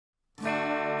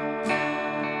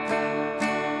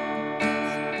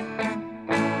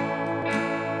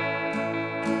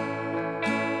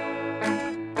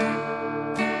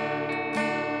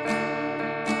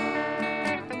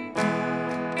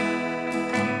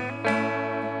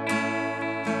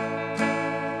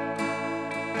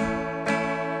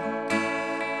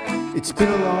It's been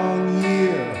a long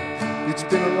year, it's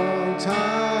been a long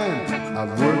time.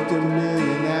 I've worked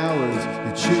 1,000,000 hours,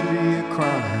 it should be a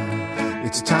crime.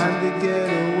 It's time to get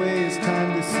away, it's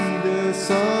time to see the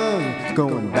sun.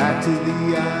 Going back to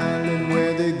the island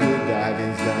where the good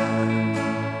diving's done.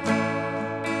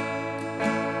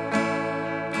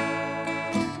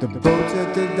 The boat's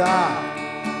at the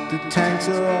dock, the tanks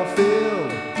are all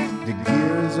filled, the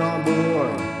gear is on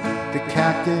board, the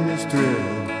captain is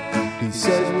thrilled. He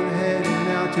says we're heading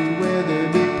out to where the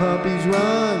big puppies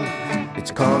run.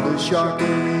 It's called the Shark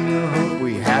Arena, hope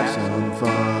we have some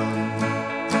fun.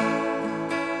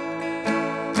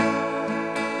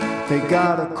 They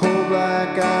got a coal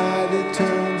black eye that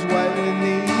turns white when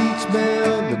they eat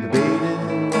smell the bait in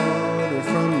the water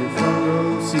from your front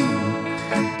row seat.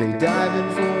 They dive in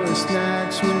for a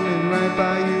snack, swimming right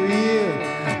by your ear.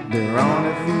 They're on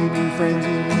a feeding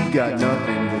frenzy, you got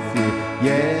nothing to fear.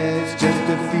 Yeah, it's just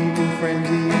a feeding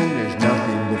frenzy and there's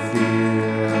nothing to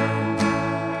fear.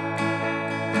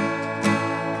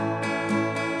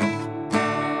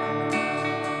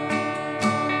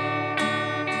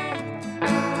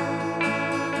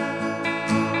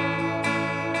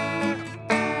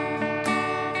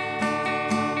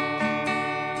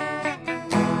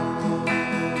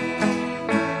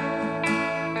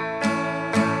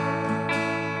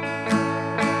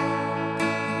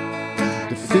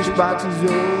 The fish box is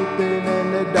open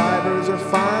and the divers are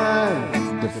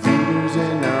fine. The feeders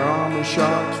in their armor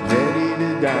sharks ready to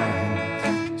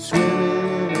dine.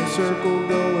 Swimming in a circle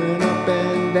going up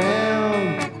and down,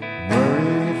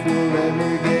 worrying if we'll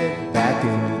ever get back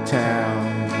into town.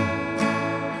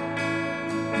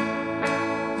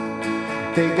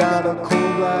 They got a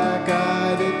coal black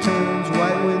eye that turns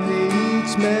white when they eat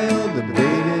smell the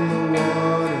bait in the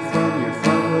water from your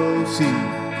front row seat.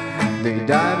 They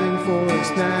diving for a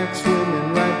snack,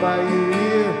 swimming right by your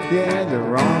ear. Yeah,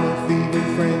 they're on a feeding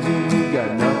frenzy, you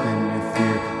got nothing to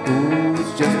fear. Ooh,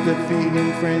 it's just a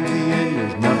feeding frenzy and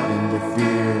there's nothing to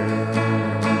fear.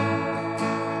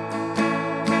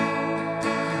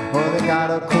 Oh, they got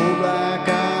a coal black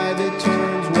eye that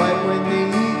turns white when they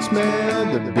eat smell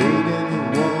the bait in the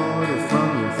water from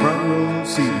your front row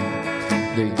seat.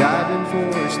 They diving for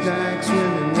a snack,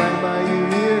 swimming right by your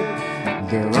ear.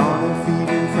 They're on a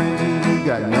feeding frenzy, you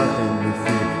got nothing.